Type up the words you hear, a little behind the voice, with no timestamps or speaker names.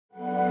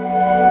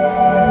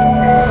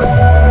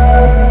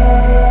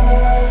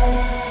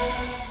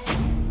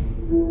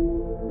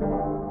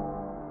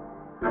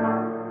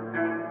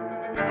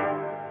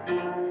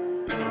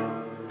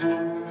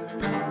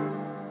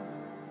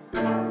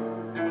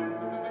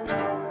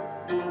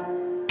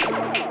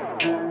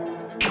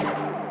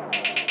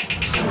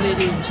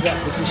slid into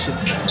that position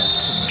to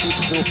receive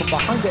the ball from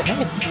behind their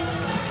head.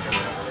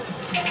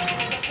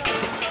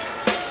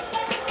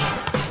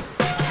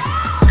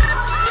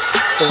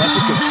 Oh, that's a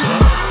good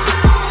serve.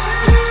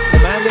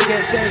 Amanda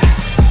gets ace.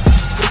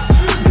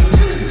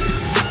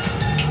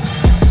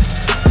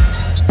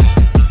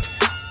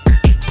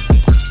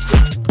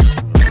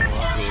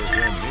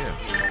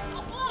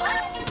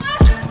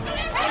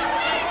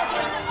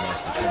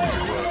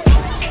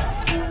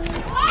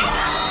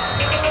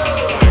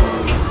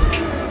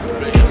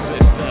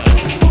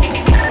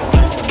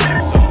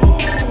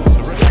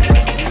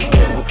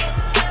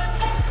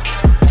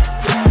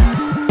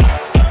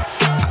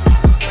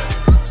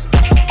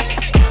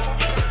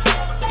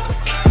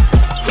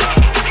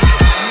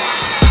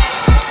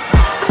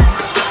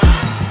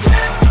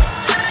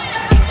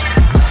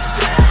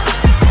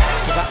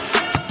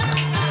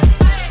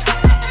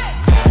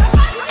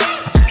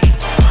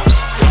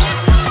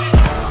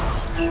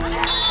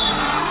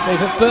 If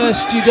at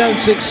first you don't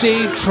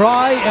succeed,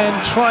 try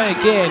and try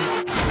again.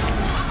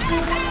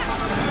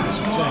 That's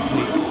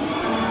exactly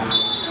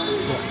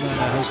what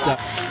Nana has done.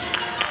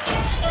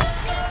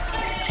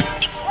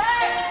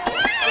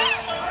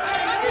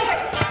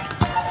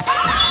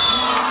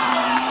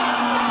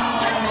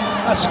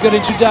 That's a good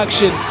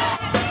introduction.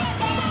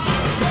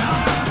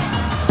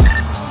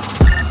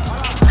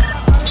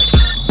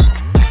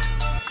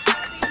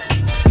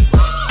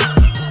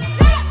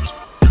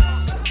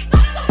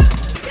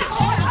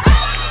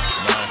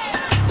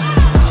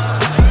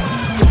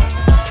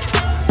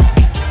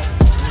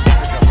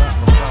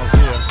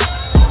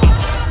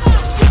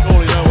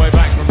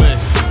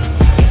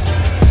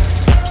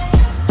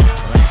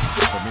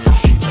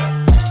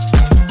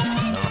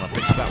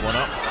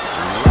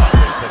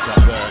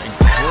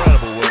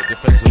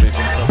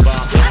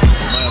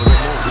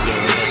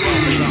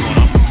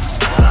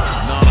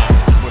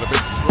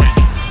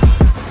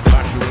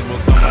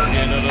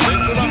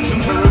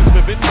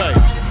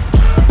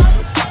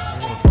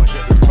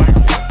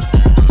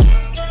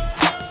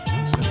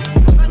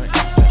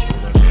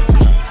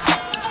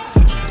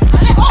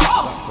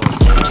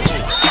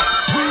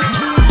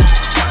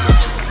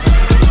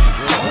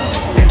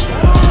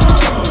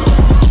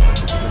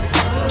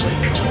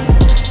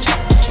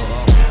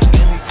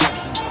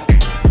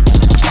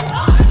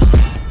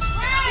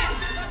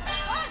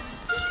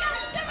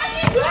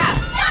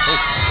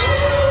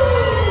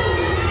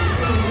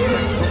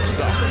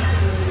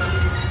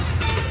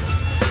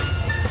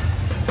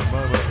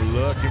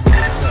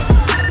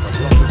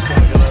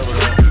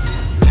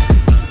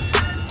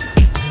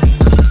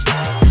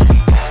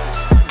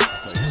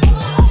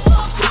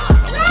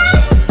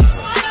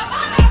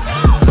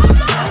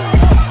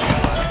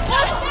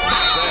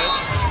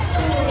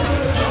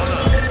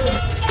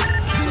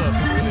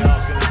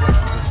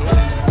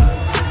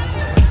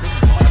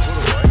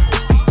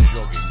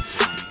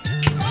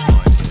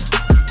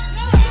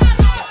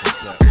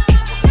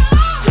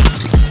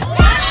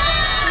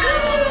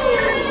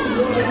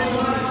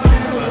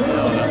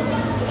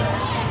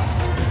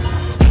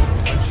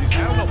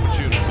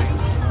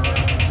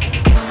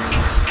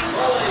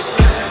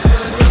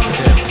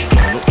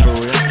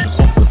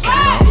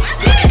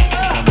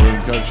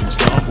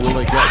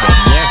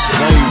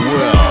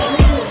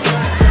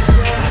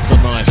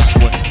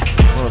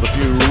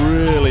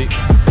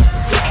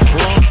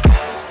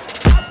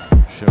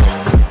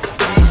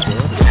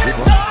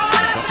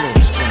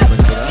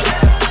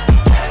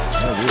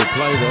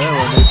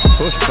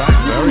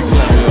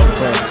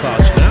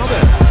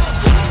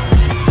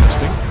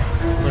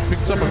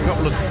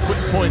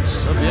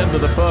 At the end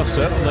of the first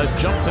set, and they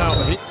jumped out.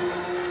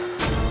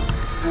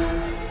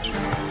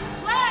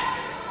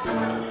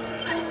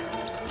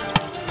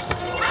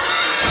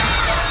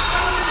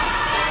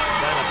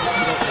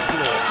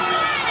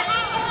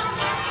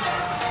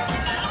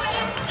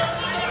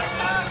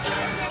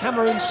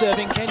 Cameroon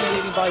serving, Kenya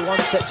leading by 1-0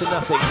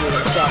 here in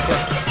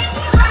Osaka.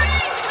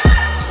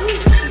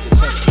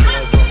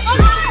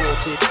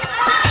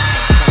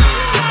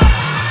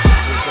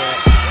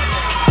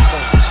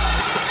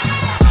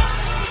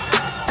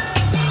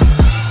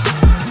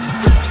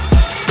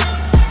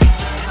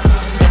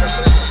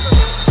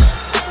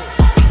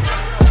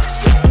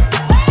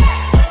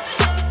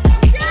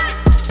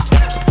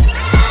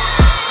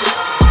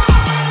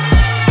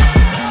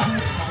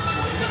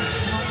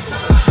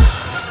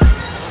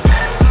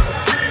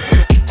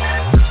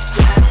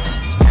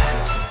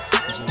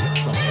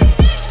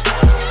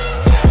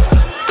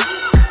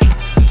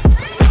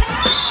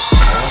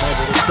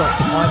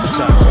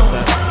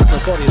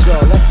 Body as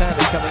well,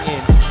 left-hander coming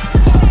in.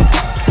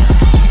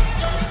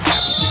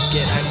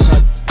 Get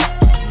outside.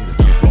 Need a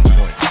few block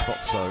points.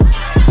 Fotso.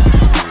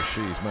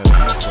 She's made a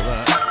mess of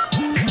that.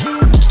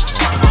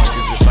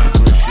 Gives it back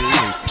to Ishi.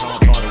 He can't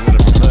find a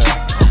winner from there,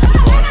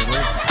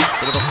 unsurprisingly.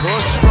 Bit of a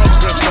push from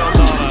Christelle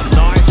Nana.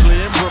 Nicely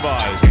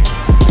improvised.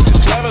 This is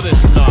clever, this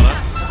from Nana.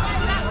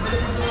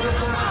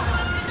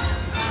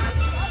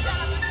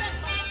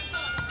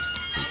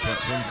 The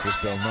captain,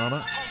 Christelle Nana,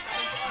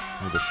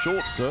 with a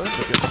short serve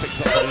that gets picked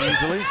up very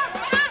easily.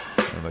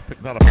 And they pick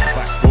that up in the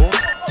back court.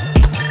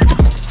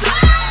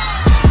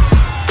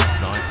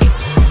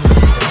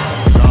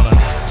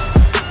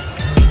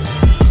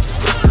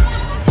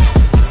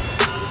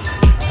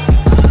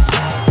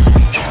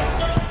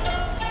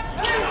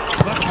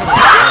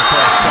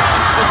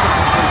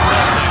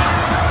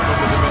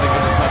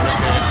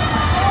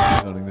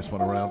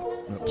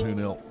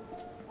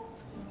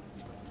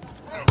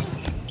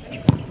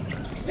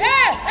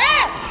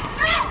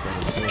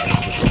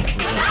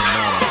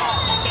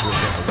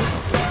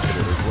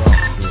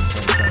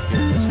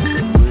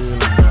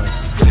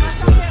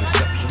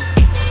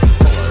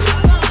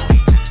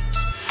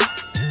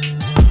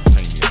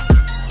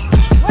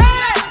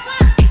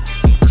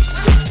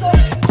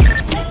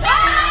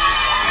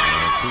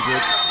 very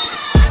good.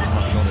 Not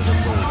much on it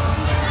at all.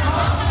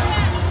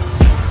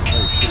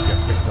 They should get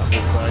picked up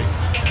all day.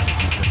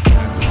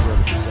 The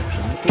service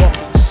reception. Block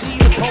and see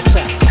the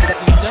contact so that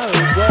you know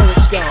where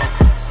it's gone.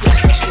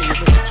 Especially in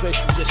the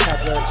situation we just had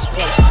where it's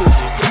close to you.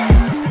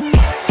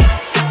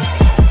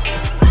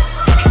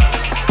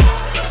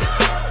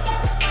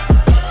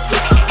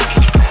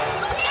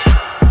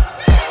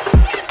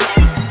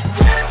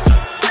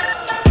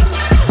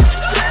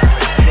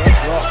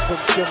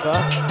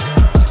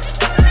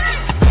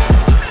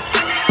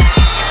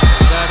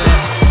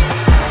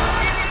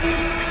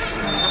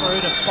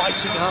 Cameroon are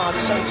fighting hard,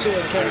 so too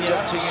in Kenya,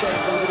 to show a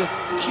little bit of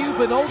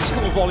Cuban old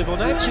school volleyball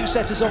now. Two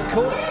setters on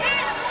court.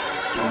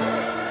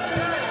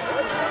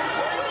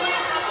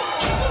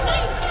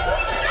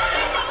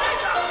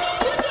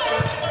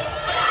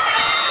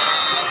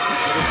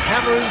 It's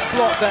Cameroon's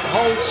block that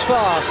holds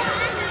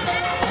fast.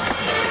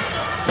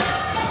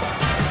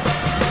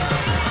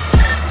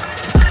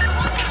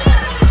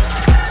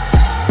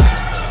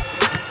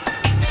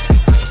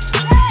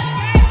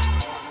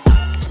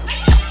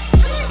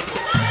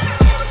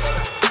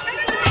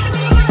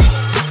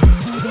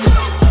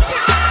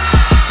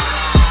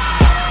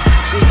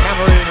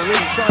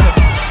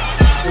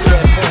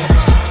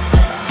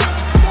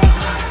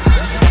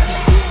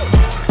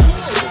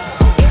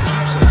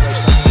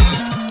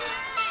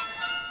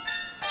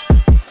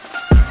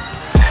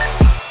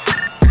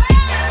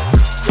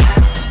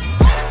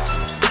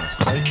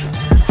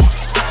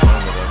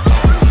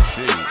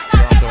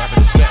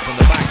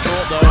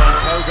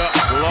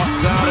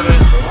 Blocked out of it.